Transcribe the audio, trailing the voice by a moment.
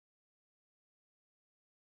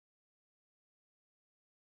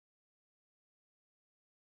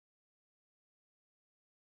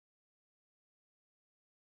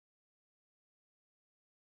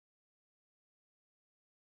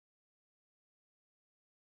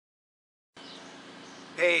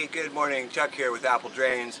Hey, good morning. Chuck here with Apple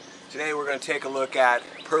Drains. Today we're going to take a look at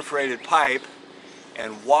perforated pipe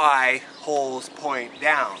and why holes point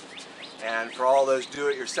down. And for all those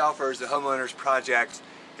do-it-yourselfers, the homeowners projects,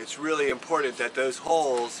 it's really important that those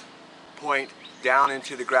holes point down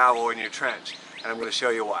into the gravel in your trench. And I'm going to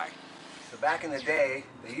show you why. So back in the day,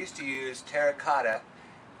 they used to use terracotta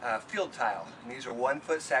field tile. And these are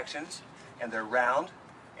 1-foot sections, and they're round,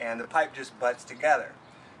 and the pipe just butts together.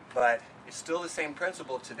 But it's still the same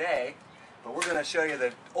principle today, but we're going to show you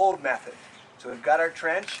the old method. So we've got our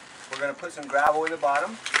trench. We're going to put some gravel in the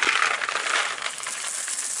bottom.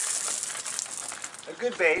 A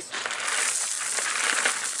good base.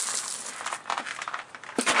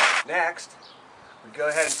 Next, we go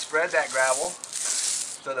ahead and spread that gravel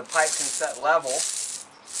so the pipe can set level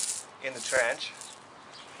in the trench.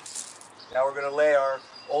 Now we're going to lay our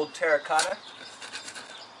old terracotta.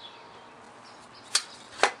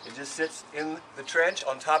 It just sits in the trench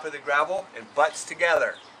on top of the gravel and butts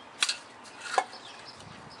together.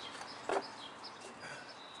 The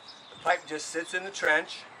pipe just sits in the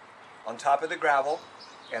trench on top of the gravel,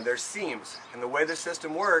 and there's seams. And the way the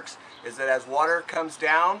system works is that as water comes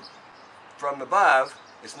down from above,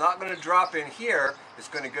 it's not going to drop in here. It's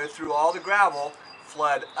going to go through all the gravel,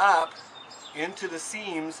 flood up into the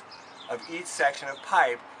seams of each section of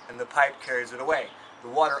pipe, and the pipe carries it away. The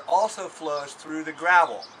water also flows through the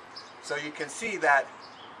gravel. So you can see that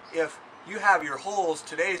if you have your holes,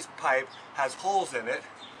 today's pipe has holes in it,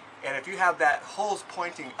 and if you have that holes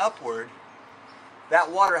pointing upward,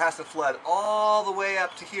 that water has to flood all the way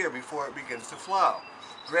up to here before it begins to flow.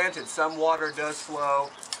 Granted, some water does flow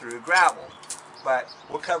through gravel, but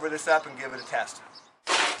we'll cover this up and give it a test.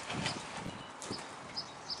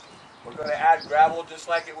 We're going to add gravel just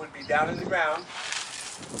like it would be down in the ground.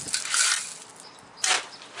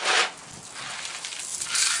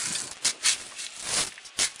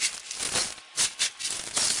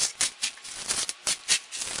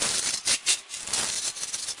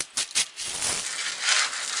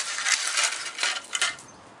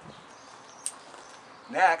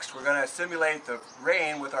 Next, we're going to simulate the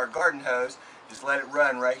rain with our garden hose. Just let it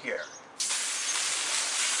run right here.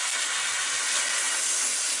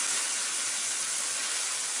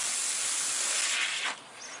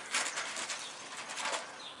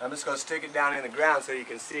 I'm just going to stick it down in the ground so you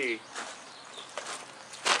can see.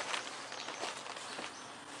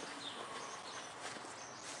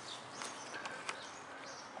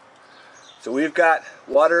 So we've got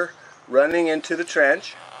water running into the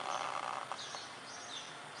trench.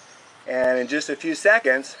 And in just a few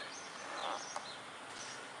seconds,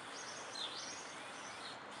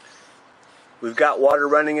 we've got water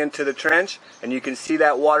running into the trench, and you can see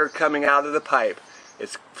that water coming out of the pipe.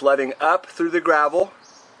 It's flooding up through the gravel,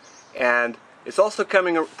 and it's also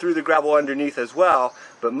coming through the gravel underneath as well,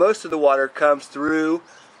 but most of the water comes through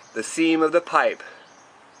the seam of the pipe.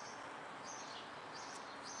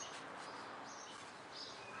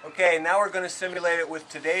 Okay, now we're going to simulate it with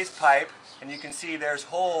today's pipe, and you can see there's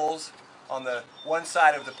holes on the one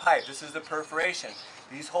side of the pipe. This is the perforation.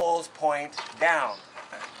 These holes point down.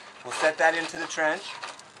 We'll set that into the trench.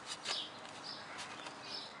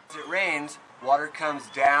 As it rains, water comes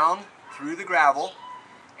down through the gravel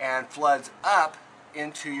and floods up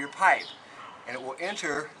into your pipe. And it will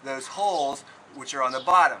enter those holes which are on the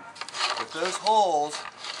bottom. If those holes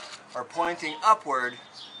are pointing upward,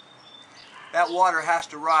 that water has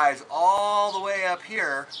to rise all the way up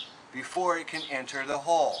here before it can enter the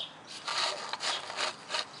hole.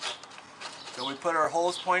 So we put our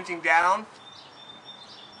holes pointing down,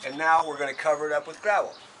 and now we're going to cover it up with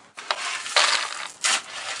gravel.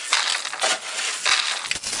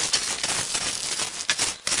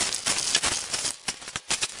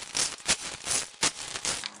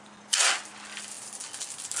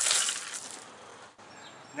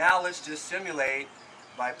 Now let's just simulate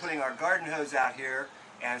by putting our garden hose out here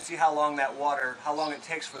and see how long it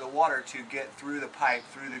takes for the water to get through the pipe,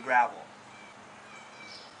 through the gravel.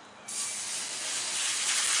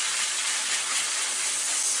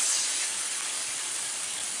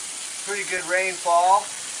 Pretty good rainfall.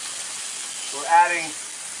 We're adding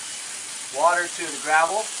water to the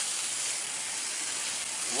gravel.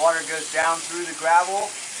 The water goes down through the gravel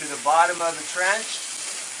to the bottom of the trench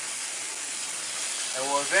and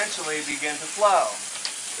will eventually begin to flow.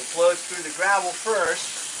 It flows through the gravel first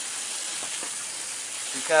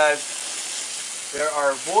because there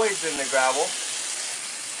are voids in the gravel,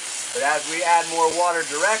 but as we add more water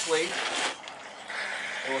directly,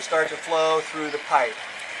 it will start to flow through the pipe.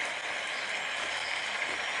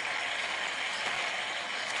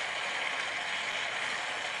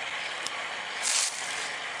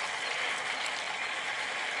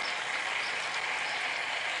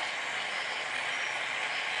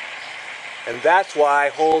 And that's why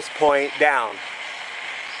holes point down.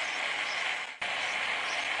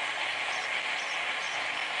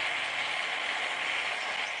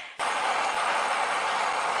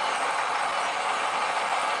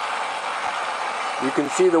 You can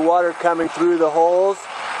see the water coming through the holes.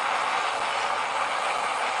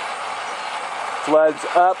 Floods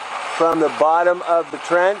up from the bottom of the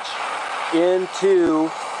trench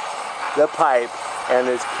into the pipe and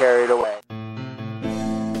is carried away.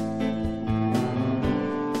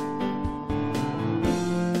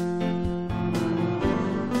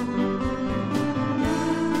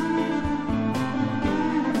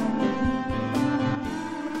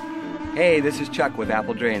 Hey, this is Chuck with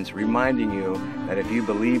Apple Drains, reminding you that if you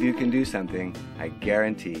believe you can do something, I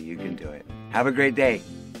guarantee you can do it. Have a great day.